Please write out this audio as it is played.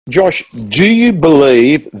Josh, do you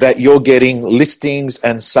believe that you're getting listings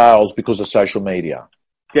and sales because of social media?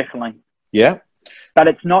 Definitely. Yeah? But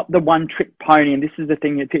it's not the one-trick pony, and this is the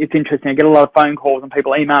thing, it's interesting. I get a lot of phone calls and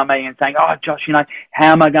people email me and saying, oh, Josh,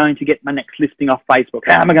 how am I going to get my next listing off Facebook?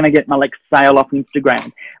 How am I going to get my next sale off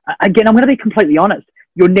Instagram? Again, I'm going to be completely honest.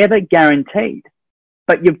 You're never guaranteed,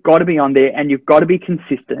 but you've got to be on there and you've got to be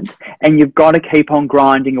consistent and you've got to keep on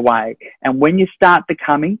grinding away. And when you start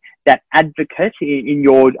becoming that advocate in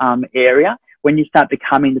your area, when you start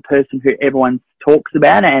becoming the person who everyone talks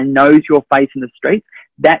about and knows your face in the streets,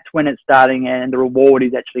 that's when it's starting and the reward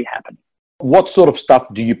is actually happening. What sort of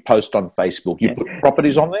stuff do you post on Facebook? You put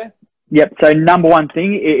properties on there? Yep. So number one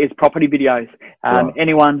thing is property videos. Right.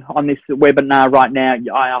 Anyone on this webinar right now,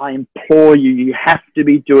 I implore you, you have to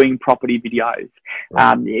be doing property videos.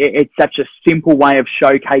 Right. It's such a simple way of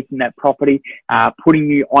showcasing that property, putting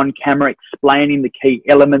you on camera, explaining the key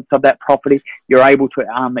elements of that property. You're able to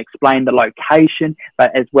explain the location,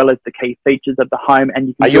 but as well as the key features of the home, and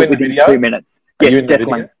you can do it within 2 minutes. Yes,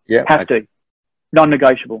 definitely. Yeah, have to.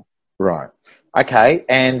 Non-negotiable. Right. Okay.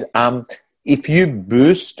 And if you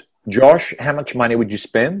boost, Josh, how much money would you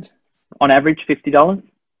spend? On average, $50.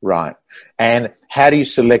 Right. And how do you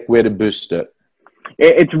select where to boost it?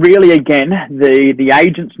 It's really, again, the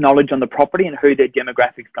agent's knowledge on the property and who their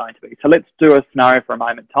demographic is going to be. So let's do a scenario for a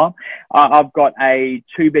moment, Tom. I've got a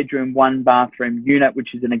 2-bedroom, 1-bathroom unit,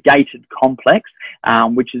 which is in a gated complex,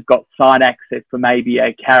 which has got side access for maybe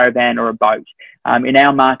a caravan or a boat. In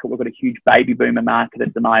our market, we've got a huge baby boomer market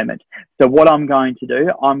at the moment. So what I'm going to do,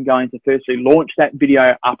 I'm going to firstly launch that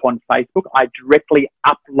video up on Facebook. I directly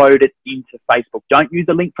upload it into Facebook. Don't use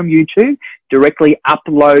a link from YouTube. Directly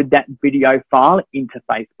upload that video file into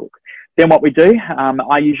Facebook. Then what we do,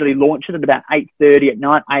 I usually launch it at about 8:30 at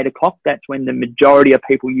night, 8 o'clock. That's when the majority of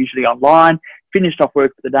people usually online, finished off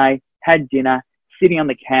work for the day, had dinner, sitting on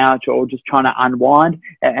the couch or just trying to unwind.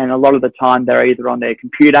 And a lot of the time they're either on their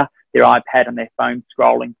computer, their iPad and their phone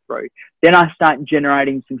scrolling through. Then I start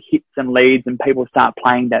generating some hits and leads and people start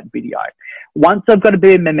playing that video. Once I've got a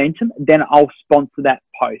bit of momentum, then I'll sponsor that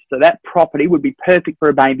post. So that property would be perfect for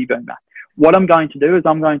a baby boomer. What I'm going to do is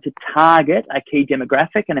I'm going to target a key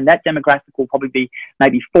demographic, and then that demographic will probably be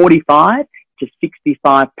maybe 45 to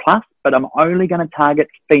 65 plus, but I'm only going to target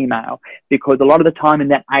female because a lot of the time in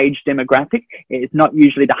that age demographic, it's not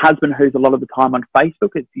usually the husband who's a lot of the time on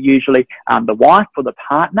Facebook. It's usually the wife or the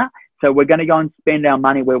partner. So we're going to go and spend our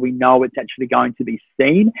money where we know it's actually going to be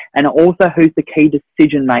seen, and also who's the key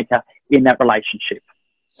decision maker in that relationship.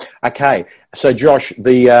 Okay. So Josh,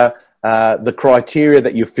 the criteria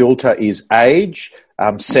that you filter is age,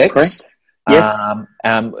 sex, correct. Yes.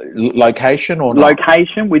 Location or not?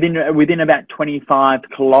 Location within about 25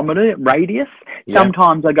 kilometre radius. Yeah.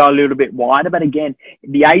 Sometimes I go a little bit wider, but again,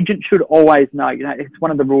 the agent should always know, it's one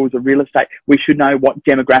of the rules of real estate. We should know what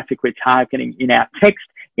demographic we're targeting in our text,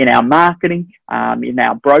 in our marketing, in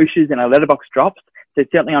our brochures, in our letterbox drops. So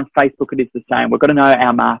certainly on Facebook, it is the same. We've got to know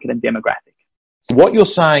our market and demographic. What you're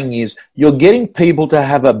saying is you're getting people to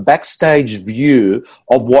have a backstage view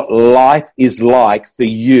of what life is like for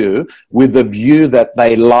you with the view that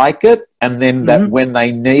they like it, and then that when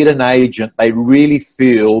they need an agent, they really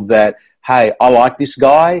feel that, hey, I like this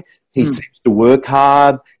guy. He seems to work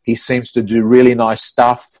hard. He seems to do really nice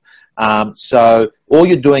stuff. So all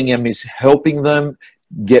you're doing is helping them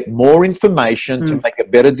get more information to make a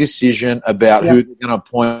better decision about who they're going to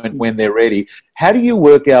appoint when they're ready. How do you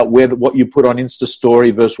work out what you put on Insta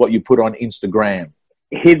Story versus what you put on Instagram?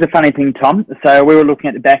 Here's the funny thing, Tom. So we were looking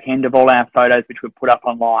at the back end of all our photos, which we put up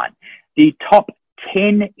online. The top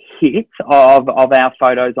 10 hits of our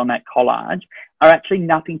photos on that collage are actually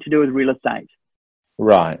nothing to do with real estate.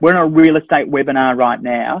 Right. We're in a real estate webinar right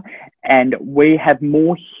now, and we have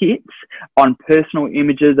more hits on personal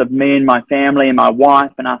images of me and my family and my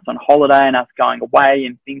wife and us on holiday and us going away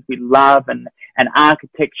and things we love and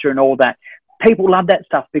architecture and all that. People love that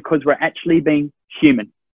stuff because we're actually being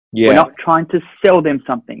human. Yeah. We're not trying to sell them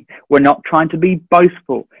something. We're not trying to be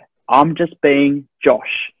boastful. I'm just being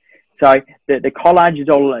Josh. So the collage is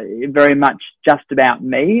all very much just about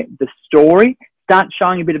me, the story. Start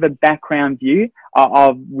showing a bit of a background view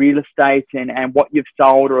of real estate and what you've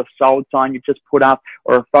sold, or a sold sign you've just put up,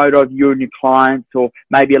 or a photo of you and your clients, or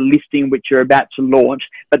maybe a listing which you're about to launch.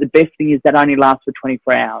 But the best thing is that only lasts for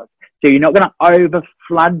 24 hours. So you're not going to over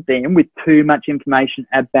flood them with too much information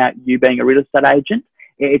about you being a real estate agent.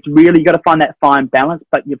 It's really, you've got to find that fine balance,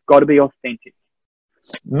 but you've got to be authentic.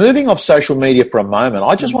 Moving off social media for a moment,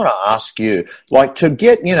 I just want to ask you, like, to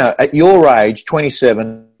get, at your age,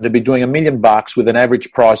 27, to be doing $1 million with an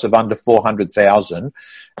average price of under 400,000,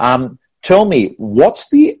 tell me, what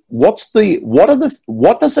does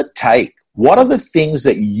it take? What are the things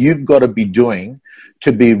that you've got to be doing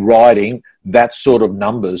to be writing that sort of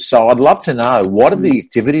numbers? So I'd love to know, what are the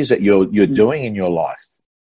activities that you're doing in your life?